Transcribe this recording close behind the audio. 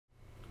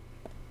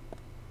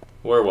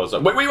Where was I?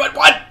 Wait,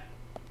 what?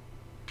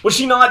 Was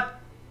she not?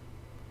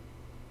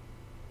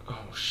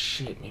 Oh,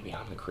 shit. Maybe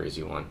I'm the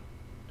crazy one.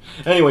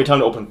 Anyway, time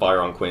to open fire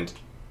on Quint.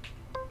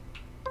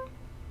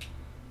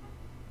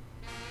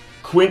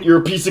 Quint, you're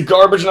a piece of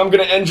garbage and I'm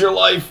gonna end your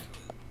life.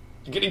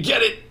 You're gonna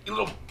get it, you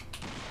little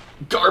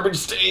garbage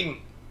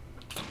stain.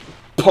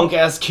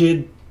 Punk-ass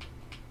kid.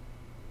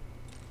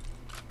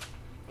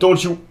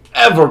 Don't you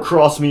ever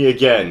cross me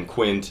again,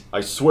 Quint.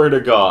 I swear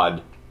to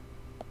God.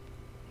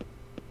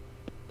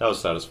 That was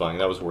satisfying.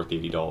 That was worth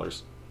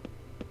 $80.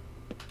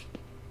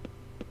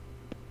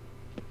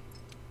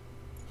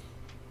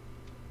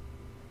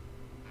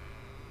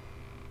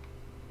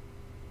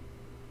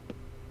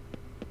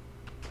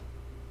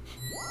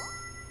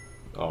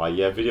 Oh,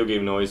 yeah, video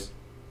game noise.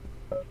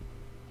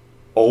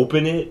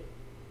 Open it?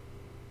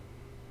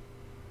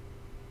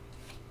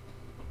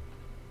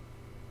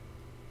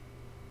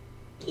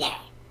 Yeah.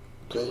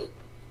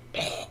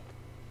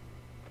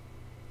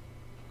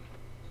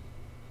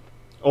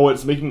 Oh,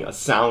 it's making a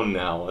sound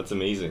now. That's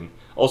amazing.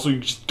 Also, you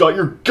just got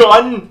your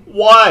gun?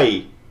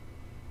 Why?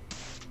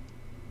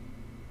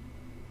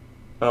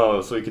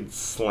 Oh, so he could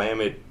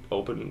slam it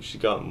open and she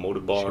got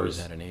motive bars. She was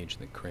at an age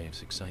that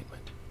craves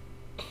excitement.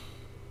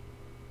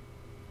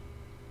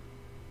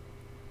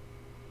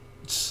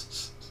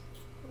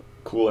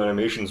 Cool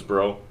animations,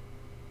 bro.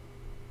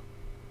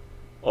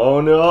 Oh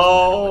no! Doesn't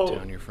matter what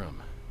town you're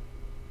from.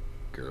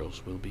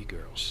 Girls will be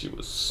girls. She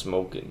was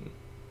smoking,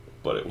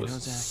 but it was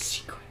Zach,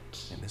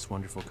 secret. In this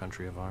wonderful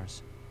country of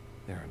ours,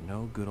 there are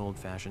no good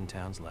old-fashioned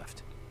towns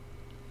left.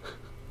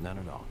 None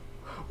at all.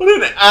 What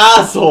an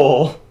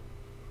asshole!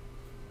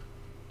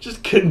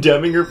 Just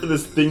condemning her for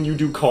this thing you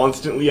do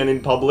constantly and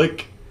in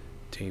public.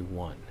 Day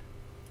 1.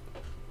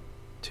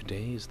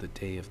 Today is the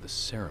day of the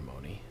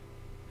ceremony,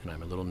 and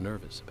I'm a little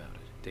nervous about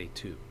it. Day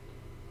 2.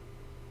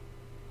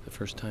 The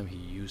first time he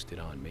used it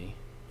on me,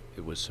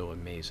 it was so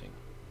amazing.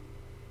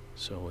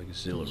 So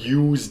exhilarating.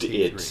 Used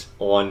Day it 3.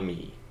 on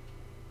me.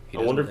 He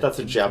I wonder doesn't if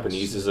that's a let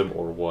anything Japaneseism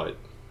or what.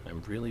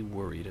 I'm really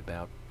worried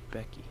about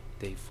Becky.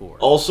 Day 4.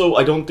 Also,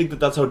 I don't think that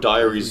that's how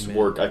diaries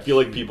work. I feel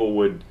like people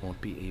would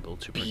won't be able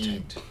to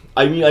protect.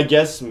 I mean, I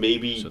guess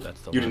maybe So that's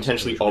the you'd last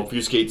intentionally page, right?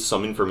 obfuscate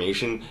some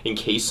information in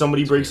case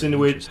somebody breaks very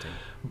into it, interesting.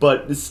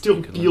 but it still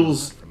You can learn a lot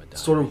feels from a diary.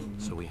 sort of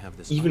So we have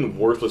this even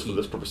worthless for key,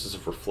 this purposes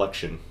of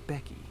reflection.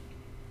 Becky,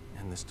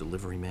 and this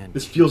delivery man.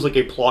 This feels like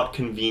a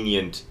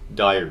plot-convenient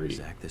diary.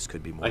 Zach, this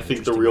could be more I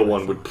think the interesting real than I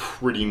one would thought.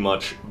 pretty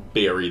much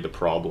bury the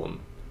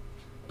problem.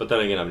 But then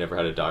again, I've never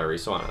had a diary,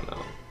 so I don't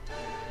know.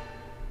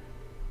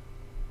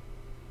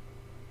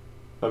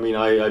 I mean,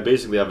 I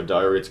basically have a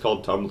diary. It's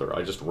called Tumblr.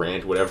 I just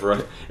rant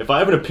whatever. If I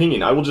have an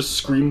opinion, I will just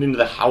scream it into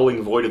the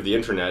howling void of the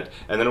internet,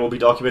 and then it will be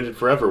documented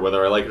forever,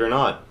 whether I like it or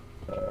not.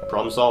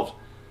 Problem solved.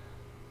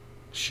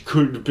 She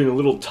could have been a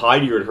little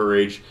tidier at her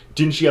age.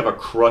 Didn't she have a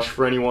crush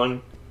for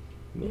anyone?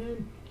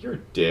 Man, you're a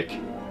dick.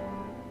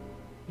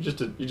 You're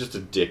just a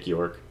dick,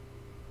 York.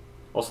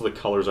 Also, the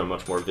colors are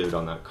much more vivid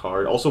on that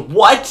card. Also,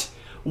 what?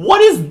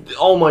 What is?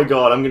 Oh my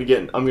God! I'm gonna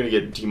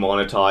get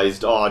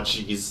demonetized. Oh,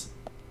 jeez.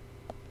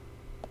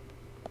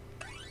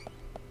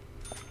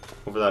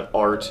 Over that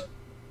art.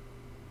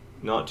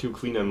 Not too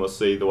clean, I must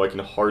say, though I can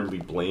hardly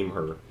blame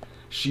her.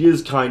 She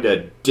is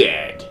kinda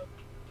dead.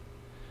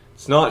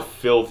 It's not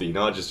filthy,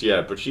 not just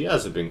yet, but she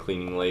hasn't been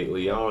cleaning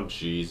lately. Oh,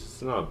 jeez,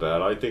 it's not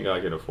bad. I think I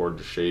can afford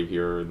to shave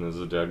here, and there's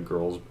a dead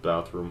girl's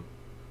bathroom.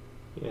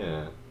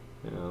 Yeah,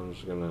 I'm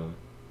just gonna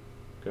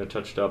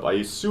touch it up. I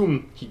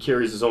assume he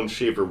carries his own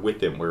shaver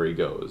with him where he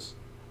goes.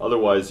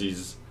 Otherwise,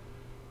 he's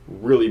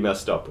really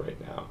messed up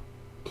right now.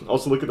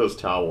 Also, look at those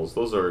towels.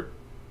 Those are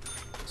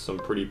some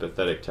pretty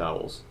pathetic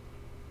towels.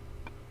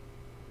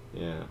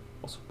 Yeah.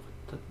 Also,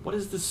 what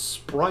is this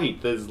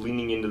sprite that is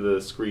leaning into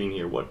the screen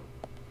here? What?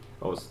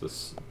 Oh, it's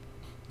this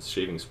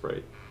shaving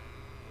sprite.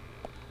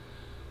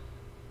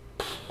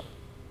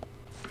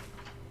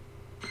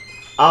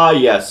 Ah,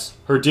 yes.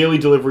 Her daily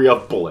delivery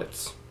of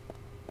bullets.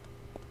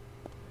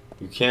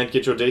 You can't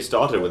get your day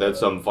started without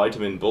some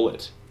vitamin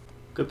bullet.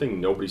 Good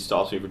thing nobody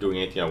stops me from doing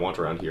anything I want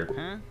around here.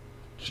 Huh?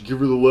 Did you give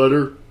her the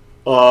letter?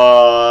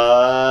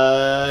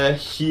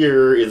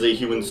 Here is a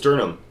human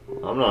sternum.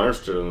 I'm not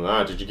interested in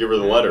that. Did you give her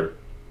the letter?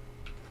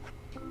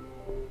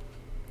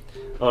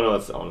 Oh no,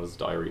 that's on his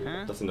diary.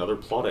 Huh? That's another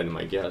plot item,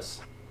 I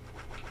guess.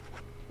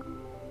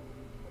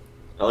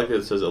 I like that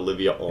it says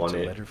Olivia on It's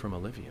a it. letter from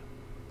Olivia.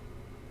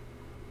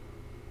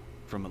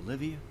 From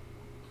Olivia?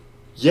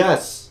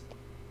 Yes!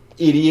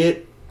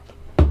 Idiot!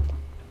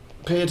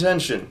 Pay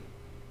attention.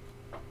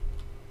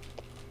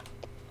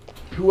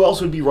 Who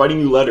else would be writing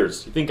you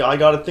letters? You think I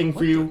got a thing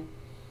for you?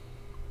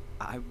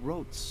 I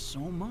wrote so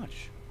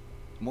much.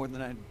 More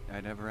than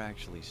I'd ever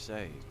actually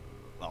say.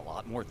 A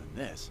lot more than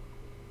this.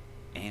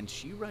 And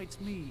she writes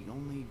me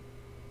only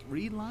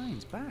 3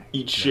 lines back.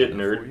 Eat Is that shit,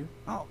 enough for nerd. you?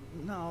 Oh,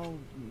 no,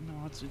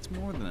 it's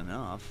more than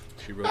enough.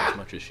 She wrote as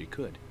much as she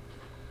could.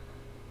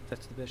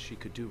 That's the best she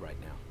could do right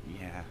now.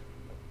 Yeah.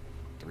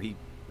 3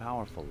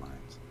 powerful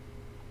lines.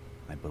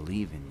 I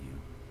believe in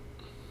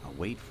you. I'll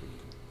wait for you.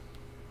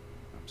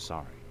 I'm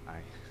sorry.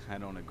 I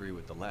don't agree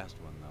with the last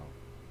one,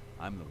 though.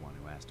 I'm the one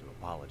who has to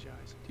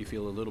apologize. Do you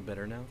feel a little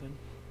better now, then?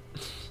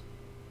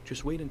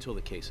 Just wait until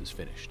the case is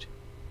finished.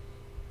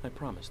 I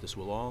promise this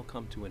will all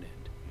come to an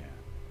end.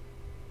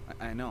 Yeah.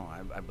 I know,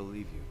 I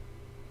believe you.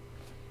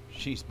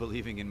 She's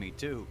believing in me,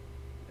 too.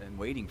 And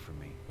waiting for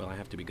me. Well, I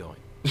have to be going.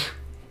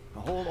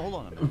 Hold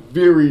on a minute.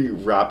 Very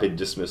rapid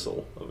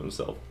dismissal of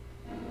himself.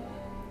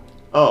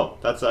 Oh,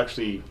 that's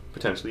actually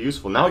potentially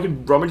useful. Now I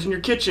can rummage in your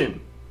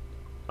kitchen.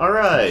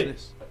 Alright.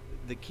 What's this?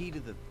 The key to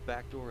the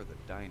back door of the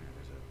diner.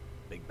 There's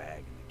a big bag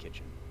in the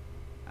kitchen.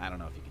 I don't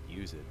know if you could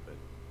use it, but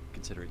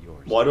consider it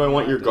yours. Why do I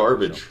want You your don't have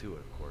to help garbage? yourself to it,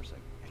 of course.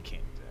 I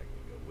can't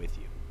exactly go with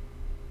you.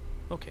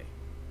 Okay.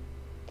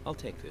 I'll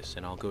take this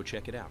and I'll go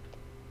check it out.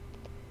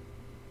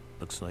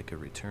 Looks like a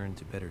return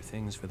to better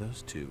things for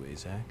those two, eh,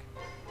 Zach?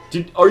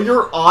 Are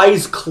your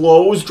eyes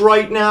closed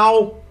right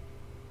now?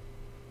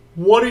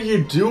 What are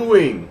you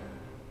doing?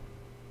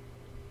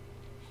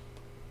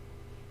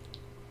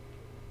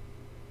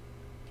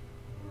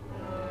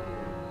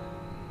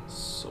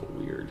 So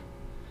weird.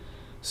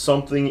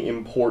 Something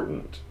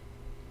important.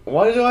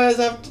 Why do I always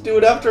have to do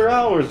it after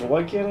hours?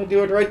 Why can't I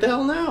do it right the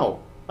hell now?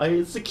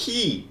 It's the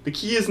key. The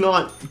key is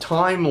not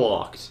time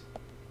locked.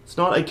 It's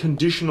not a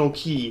conditional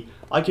key.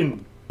 I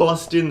can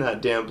bust in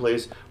that damn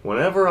place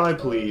whenever I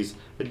please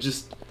and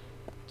just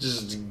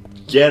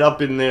get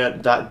up in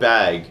that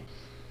bag.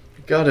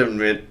 Gotta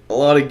admit, a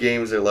lot of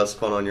games are less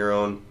fun on your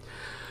own.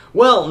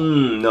 Well,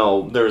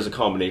 no, there's a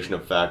combination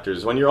of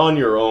factors. When you're on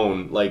your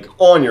own, like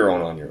on your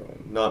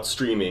own, not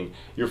streaming,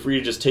 you're free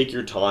to just take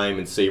your time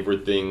and savor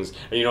things,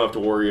 and you don't have to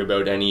worry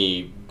about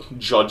any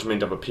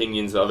judgment of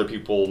opinions that other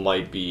people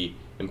might be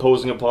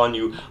imposing upon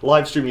you.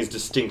 Live streaming is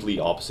distinctly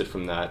opposite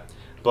from that.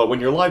 But when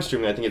you're live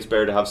streaming, I think it's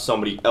better to have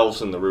somebody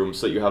else in the room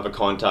so that you have a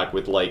contact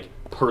with, like,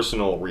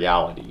 personal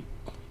reality.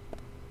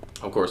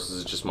 Of course, this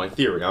is just my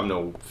theory. I'm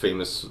no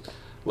famous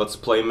Let's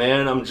Play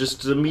man. I'm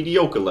just a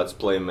mediocre Let's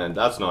Play man.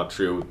 That's not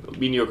true.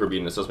 Mediocre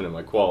being an assessment of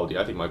my quality.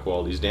 I think my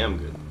quality is damn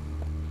good.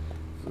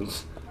 I'm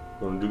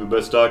gonna do the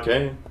best I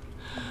can.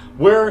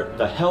 Where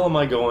the hell am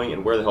I going,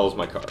 and where the hell is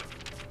my car?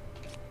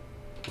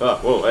 Ah,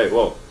 whoa, hey,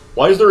 whoa.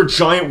 Why is there a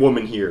giant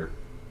woman here?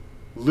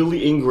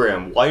 Lily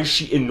Ingram. Why is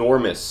she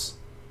enormous?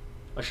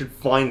 I should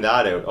find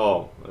that out.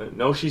 Oh,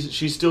 no,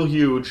 she's still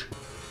huge.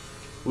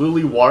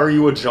 Lily, why are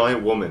you a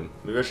giant woman?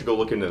 Maybe I should go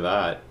look into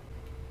that.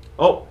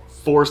 Oh,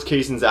 Forrest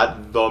Kaysen's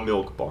at the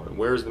milk barn.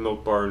 Where is the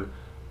milk barn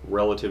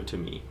relative to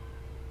me?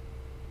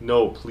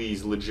 No,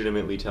 please,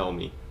 legitimately tell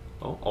me.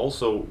 Oh,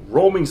 also,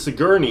 roaming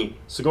Sigourney.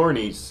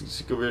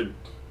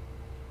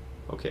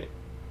 Okay.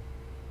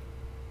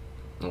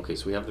 Okay,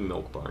 so we have the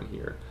milk barn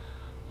here.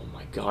 Oh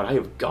my god, I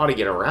have got to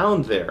get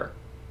around there.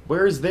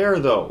 Where is there,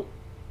 though?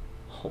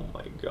 Oh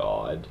my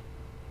god.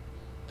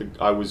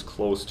 I was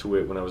close to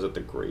it when I was at the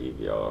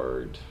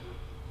graveyard.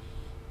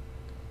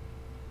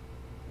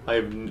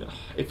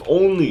 If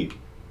only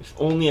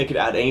I could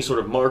add any sort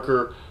of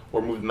marker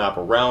or move the map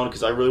around,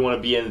 because I really want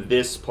to be in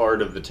this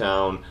part of the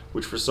town,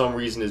 which for some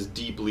reason is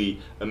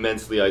deeply,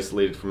 immensely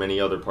isolated from any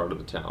other part of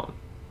the town.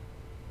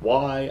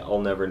 Why?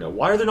 I'll never know.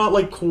 Why are there not,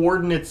 like,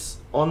 coordinates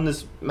on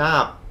this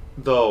map,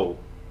 though?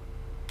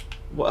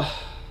 What?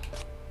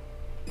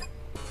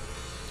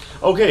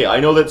 Okay, I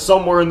know that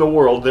somewhere in the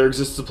world there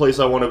exists a place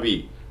I want to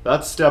be.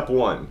 That's step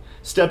one.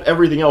 Step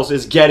everything else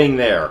is getting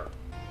there.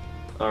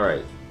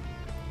 Alright.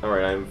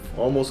 Alright, I'm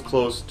almost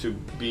close to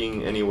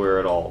being anywhere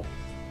at all.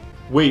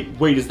 Wait,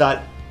 is this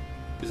a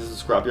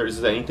scrapyard? Is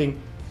this anything?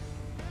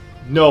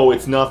 No,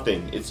 it's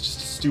nothing. It's just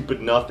a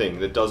stupid nothing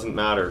that doesn't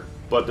matter.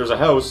 But there's a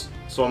house,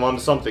 so I'm onto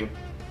something.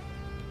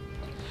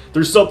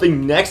 There's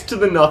something next to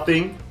the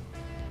nothing.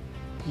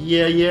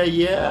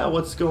 Yeah.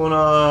 What's going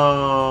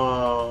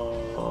on?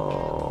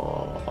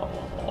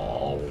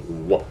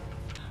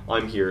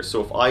 I'm here,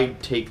 so if I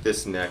take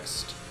this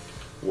next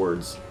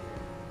words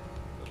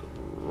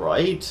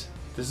right,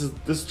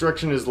 this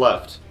direction is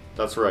left.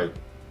 That's right.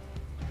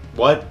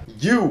 What?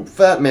 You,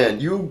 fat man,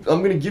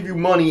 I'm gonna give you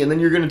money and then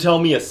you're gonna tell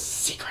me a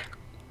secret.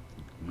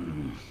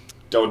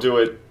 Don't do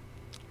it.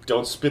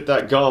 Don't spit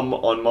that gum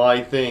on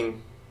my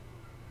thing.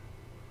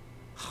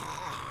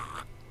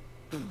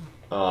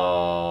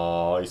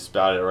 Oh, he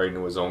spat it right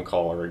into his own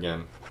collar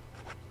again.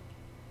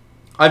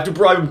 I have to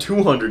bribe him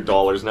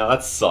 $200 now.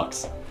 That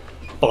sucks.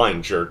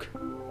 Fine, jerk.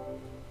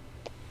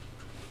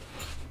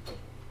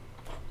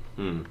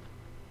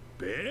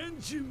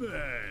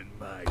 Benjamin,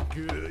 my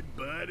good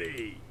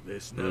buddy.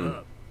 Listen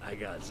up. I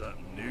got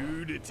something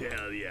new to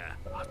tell ya.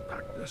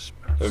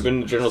 Have you been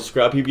to General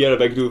Scrap Heap yet? I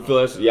beg to do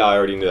a Yeah, I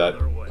already knew that.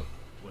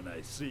 When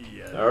I see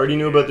ya. I already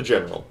knew about the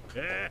General.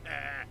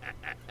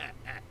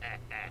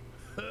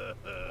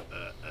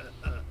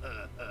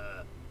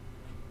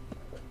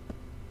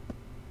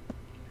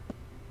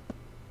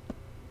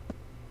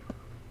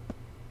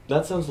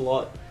 That sounds a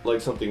lot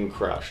like something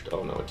crashed.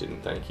 Oh no, it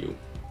didn't, thank you.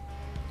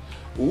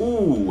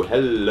 Ooh,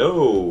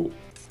 hello.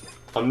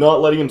 I'm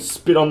not letting him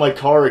spit on my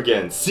car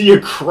again. See ya,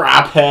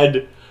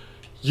 craphead.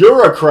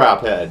 You're a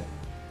craphead.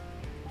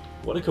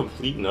 What a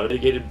complete and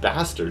uneducated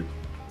bastard.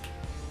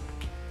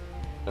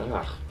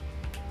 Ugh.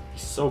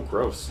 He's so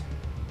gross.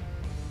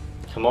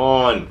 Come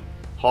on.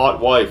 Hot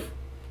wife.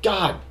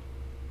 God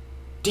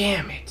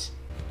damn it.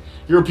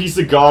 You're a piece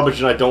of garbage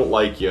and I don't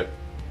like you.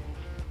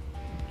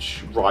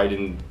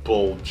 Riding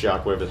bull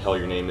jack, whatever the hell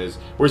your name is.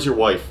 Where's your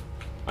wife?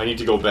 I need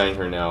to go bang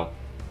her now.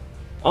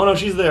 Oh no,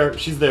 she's there.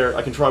 She's there.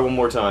 I can try one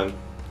more time.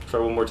 Try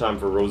one more time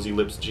for Rosy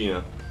Lips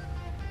Gina.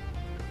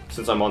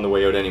 Since I'm on the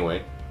way out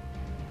anyway.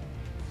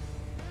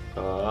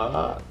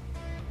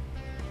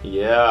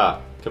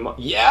 Yeah. Come on.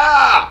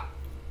 Yeah!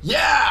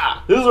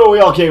 Yeah! This is what we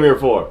all came here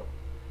for.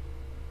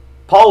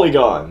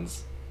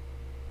 Polygons.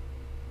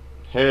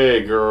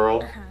 Hey,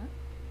 girl.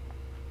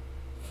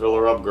 Fill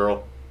her up,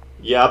 girl.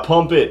 Yeah,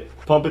 pump it.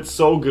 Pump it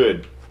so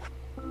good.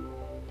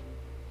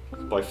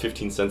 Buy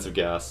 15 cents of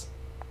gas.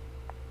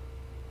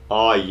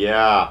 Oh,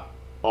 yeah.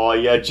 Oh,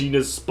 yeah,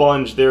 Gina's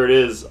sponge. There it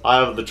is. I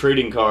have the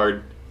trading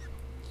card.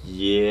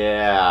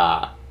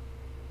 Yeah.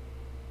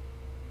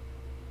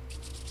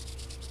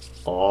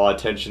 Oh,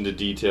 attention to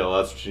detail.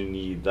 That's what you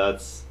need.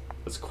 That's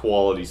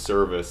quality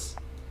service.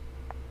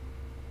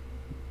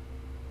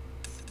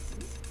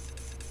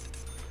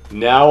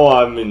 Now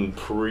I'm in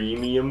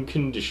premium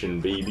condition,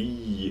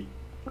 baby.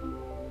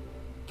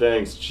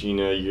 Thanks,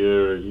 Gina.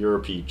 You're a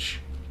peach.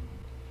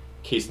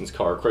 Kaysen's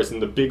car,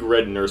 christened the Big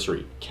Red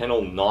Nursery.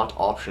 Kennel not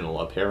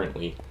optional,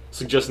 apparently.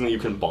 Suggesting that you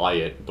can buy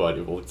it, but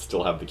it will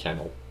still have the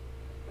kennel.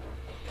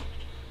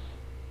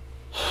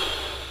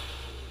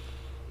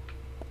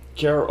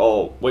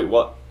 Oh, wait,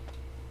 what?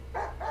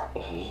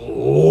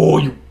 Oh,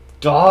 you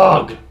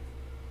dog!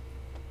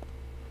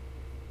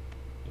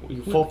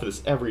 You fall for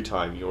this every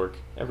time, York.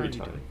 Every time.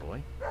 How you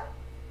doing,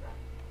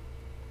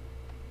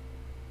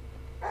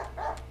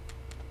 boy?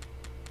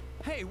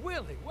 Hey,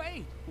 Willie,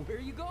 wait! Where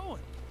are you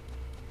going?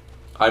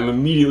 I'm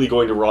immediately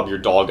going to rob your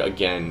dog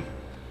again.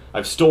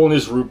 I've stolen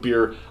his root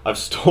beer. I've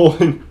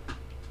stolen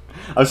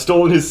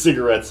his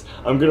cigarettes.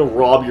 I'm gonna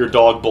rob your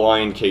dog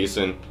blind,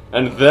 Kaysen.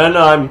 And then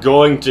I'm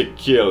going to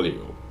kill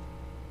you.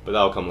 But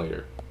that'll come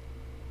later.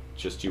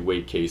 Just you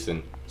wait,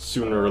 Kaysen.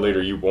 Sooner or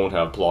later you won't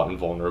have plot and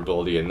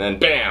vulnerability, and then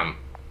BAM!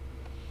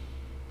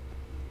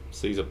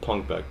 So he's a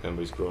punk back then,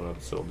 but he's grown up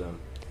and settled down.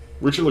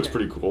 Richard looks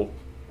pretty cool.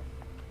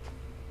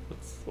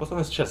 What's on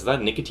his chest? Is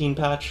that a nicotine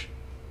patch?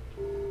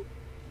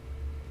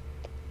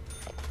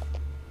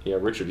 Yeah,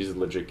 Richard, he's a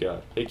legit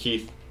guy. Hey,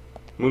 Keith.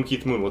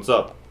 Keith Moon, what's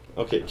up?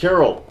 Okay,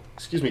 Carol.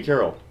 Excuse me,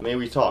 Carol. May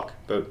we talk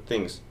about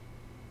things?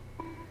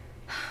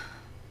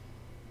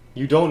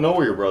 You don't know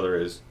where your brother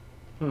is.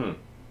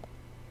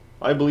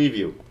 I believe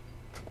you.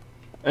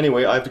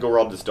 Anyway, I have to go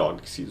rob this dog.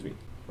 Excuse me.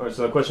 Alright,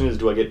 so the question is,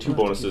 do I get 2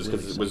 bonuses?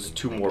 Because it was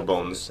 2 more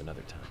bones.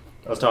 Another time.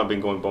 Last time I've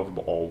been going bone for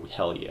bone. Oh,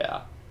 hell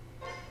yeah.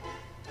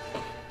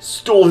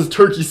 Stole his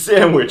turkey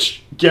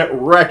sandwich! Get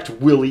wrecked,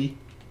 Willie!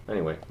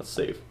 Anyway, let's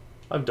save.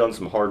 I've done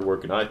some hard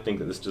work, and I think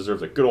that this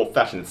deserves a good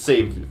old-fashioned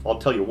save. I'll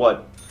tell you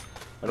what.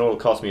 I know it'll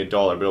cost me $1,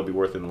 but it'll be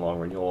worth it in the long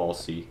run. You'll all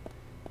see.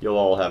 You'll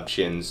all have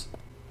chins.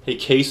 Hey,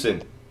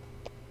 Kaysen.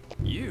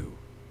 You?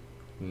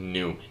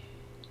 Newman.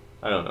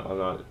 I don't know. I'm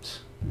not...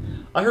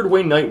 I heard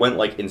Wayne Knight went,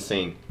 like,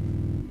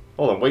 insane.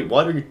 Hold on, wait.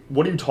 What are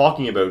you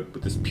talking about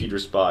with this Peter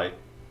spy?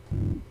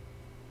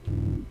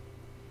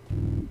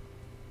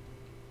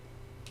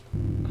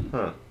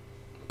 Huh.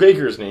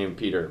 Baker's named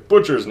Peter.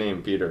 Butcher's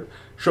named Peter.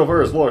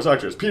 Chauffeurs, floor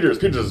sectors. Peter's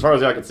as far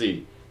as I can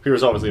see.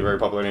 Peter's obviously a very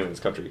popular name in this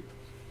country.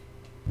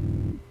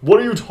 What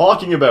are you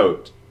talking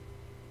about?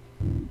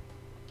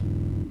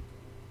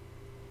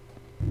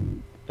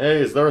 Hey,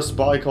 is there a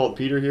spy called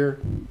Peter here?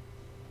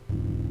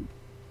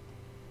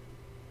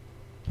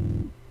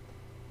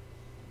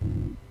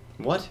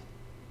 What?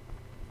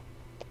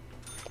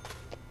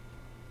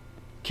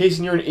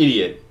 Kaysen, you're an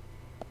idiot.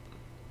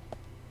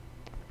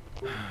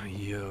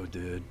 Yo,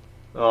 dude.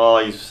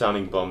 Oh, he's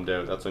sounding bummed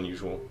out. That's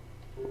unusual.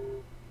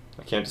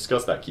 I can't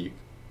discuss that, Keith.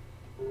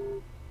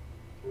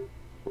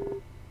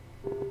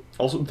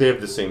 Also, they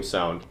have the same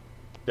sound.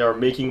 They are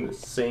making the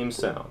same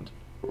sound.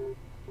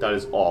 That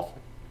is awful.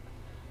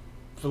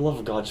 For the love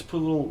of God, just put a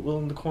little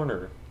in the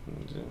corner.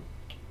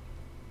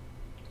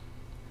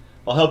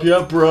 I'll help you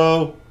out,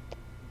 bro.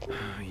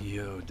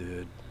 Yo,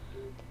 dude.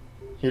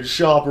 Here to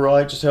shop,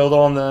 right? Just hold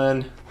on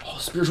then. Oh,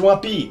 spiritual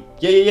map B.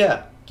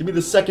 Yeah. Give me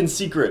the second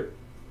secret.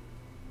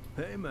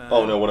 Hey, man.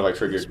 Oh no, what have I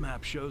triggered? This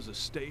map shows a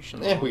station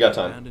We got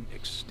time. and an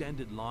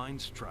extended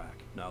lines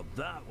track. Now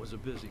that was a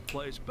busy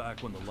place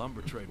back when the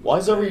lumber trade was Why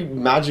is every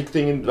magic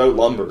thing about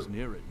lumber? It's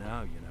near it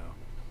now, you know.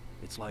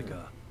 It's like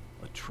a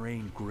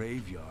train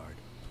graveyard.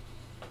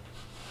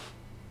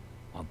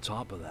 On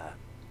top of that,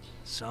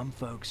 some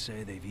folks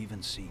say they've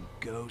even seen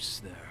ghosts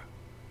there.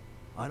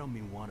 I don't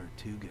mean 1 or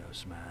 2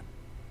 ghosts, man.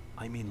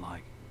 I mean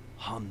like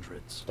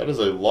hundreds. That is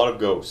a lot of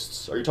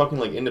ghosts. Are you talking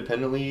like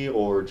independently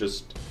or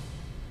just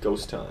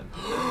ghost time?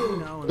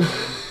 Now and then,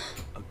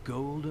 a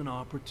golden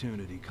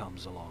opportunity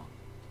comes along.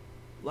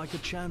 Like a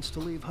chance to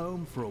leave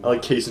home for a while. I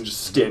like Kaysen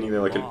just standing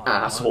there like an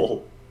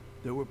asshole.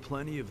 There were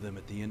plenty of them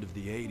at the end of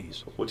the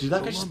 80s. What, did that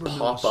guy The just lumber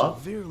pop mill up?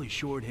 severely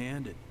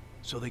short-handed,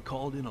 so they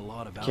called in a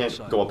lot of Can't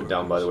outside go up and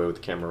down, by the workers. way, with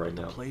the camera right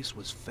The now. place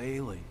was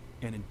failing,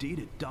 And indeed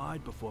it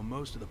died before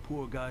most of the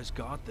poor guys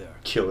got there.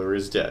 Killer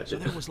is dead. So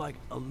there was like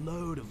a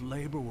load of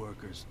labor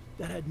workers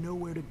that had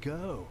nowhere to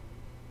go.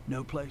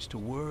 No place to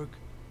work,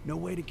 no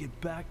way to get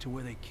back to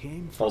where they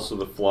came from. Also,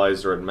 the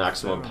flies are at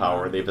maximum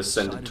power. They've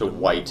ascended to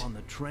white. On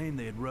the train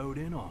they had rode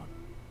in on.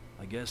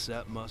 I guess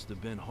that must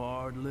have been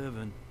hard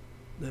living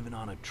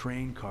on a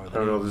train car. I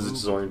don't know if this is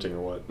disorienting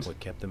or what. What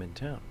kept them in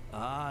town?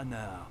 Ah,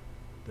 now,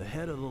 the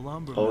head of the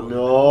lumber Oh, mill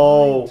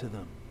no. lied to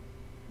them.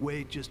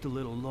 Wait just a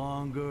little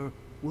longer.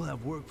 We'll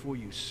have work for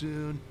you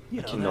soon. You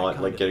I know, cannot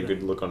that like kind get of a good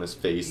thing. look on his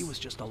face. He was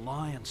just a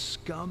lying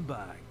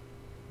scumbag.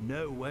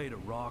 No way to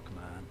rock,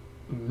 man.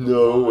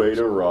 No way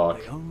to rock.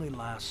 They only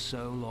last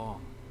so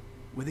long.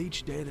 With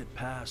each day that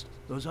passed,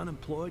 those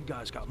unemployed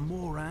guys got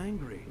more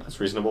angry. That's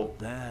reasonable.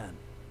 Then,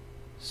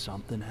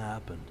 something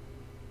happened.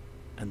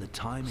 And the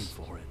timing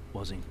for it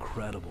was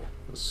incredible.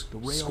 The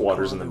rail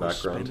Squatters car in the they were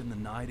background. spending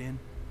the night in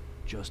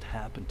just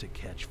happened to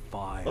catch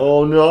fire.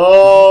 Oh People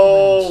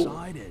no!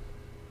 inside it.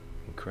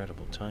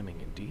 Incredible timing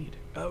indeed.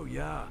 Oh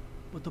yeah,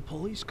 but the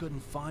police couldn't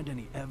find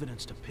any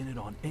evidence to pin it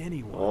on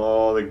anyone.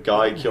 Oh, the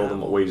guy They didn't killed have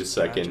him. all Wait a those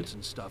second. gadgets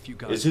and stuff you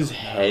guys Is his don't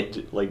know. head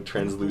like And the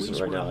translucent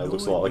police right were now? It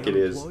looks a annoyed lot like the it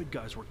is. unemployed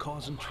guys were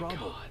causing trouble.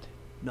 God.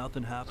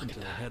 Nothing happened to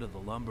the head of the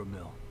lumber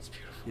mill. It's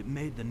beautiful. It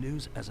made the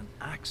news as an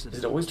Is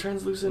accident. it always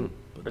translucent?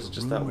 But Or is it the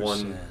just that rumor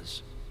one?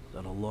 says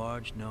that a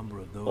large number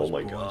of those Oh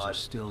my boys God, are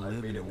still I've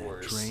living made in it that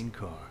worse. train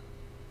car,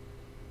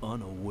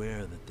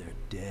 unaware that they're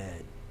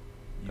dead.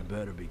 You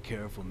better be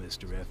careful,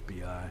 Mr.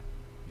 FBI,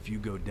 if you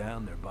go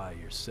down there by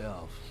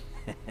yourself.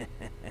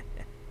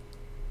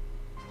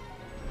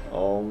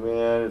 Oh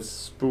man, it's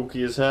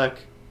spooky as heck.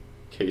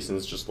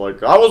 Kaysen's just like,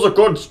 that was a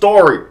good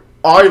story.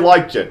 I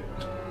liked it.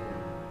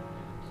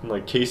 I'm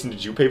like, Kaysen,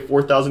 did you pay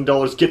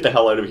 $4,000? Get the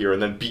hell out of here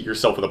and then beat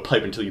yourself with a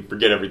pipe until you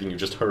forget everything you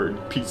just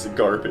heard. Piece of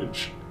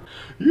garbage.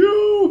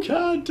 You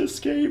can't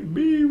escape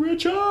me,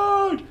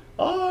 Richard.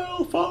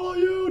 I'll follow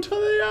you to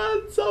the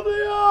ends of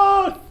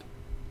the earth.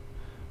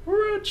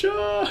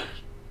 Richard.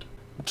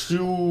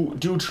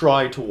 Do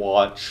try to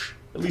watch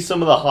at least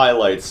some of the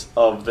highlights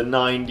of the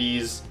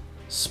 90s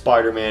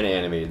Spider-Man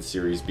animated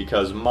series,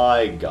 because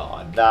my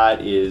god,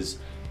 that is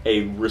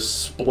a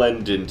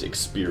resplendent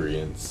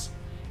experience.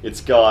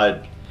 It's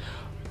got...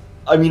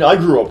 I mean, I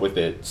grew up with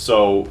it,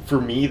 so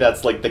for me,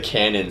 that's like the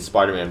canon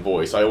Spider-Man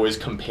voice. I always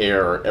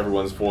compare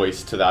everyone's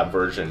voice to that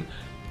version.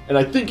 And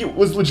I think it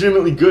was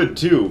legitimately good,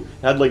 too.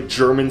 It had, like,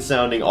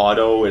 German-sounding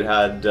auto. It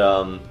had,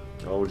 oh,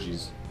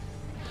 jeez.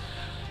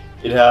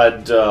 It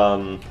had,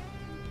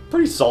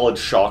 pretty solid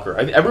Shocker.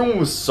 Everyone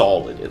was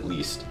solid, at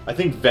least. I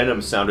think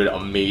Venom sounded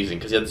amazing,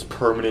 because he had this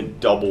permanent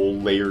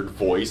double-layered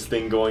voice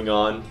thing going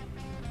on.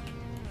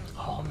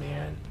 Oh,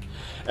 man.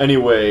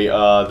 Anyway,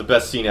 the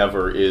best scene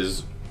ever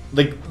is...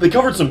 They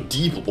covered some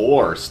deep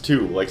lores,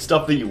 too. Like,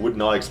 stuff that you would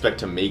not expect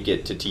to make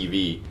it to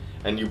TV.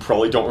 And you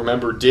probably don't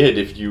remember did,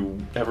 if you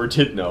ever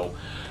did know.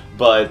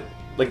 But,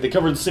 like, they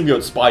covered the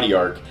symbiote Spidey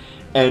arc.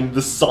 And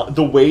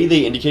the way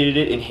they indicated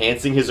it,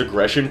 enhancing his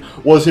aggression,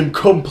 was him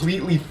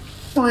completely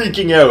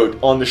freaking out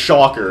on the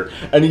Shocker.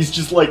 And he's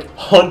just, like,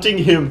 hunting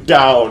him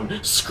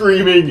down,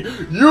 screaming,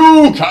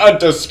 "You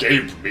can't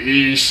escape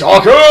me,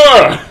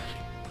 Shocker!"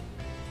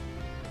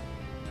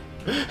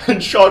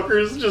 And Shocker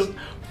is just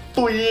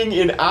fleeing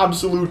in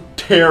absolute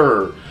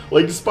terror.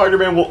 Like,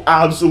 Spider-Man will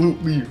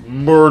absolutely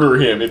murder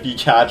him if he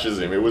catches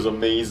him. It was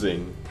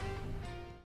amazing.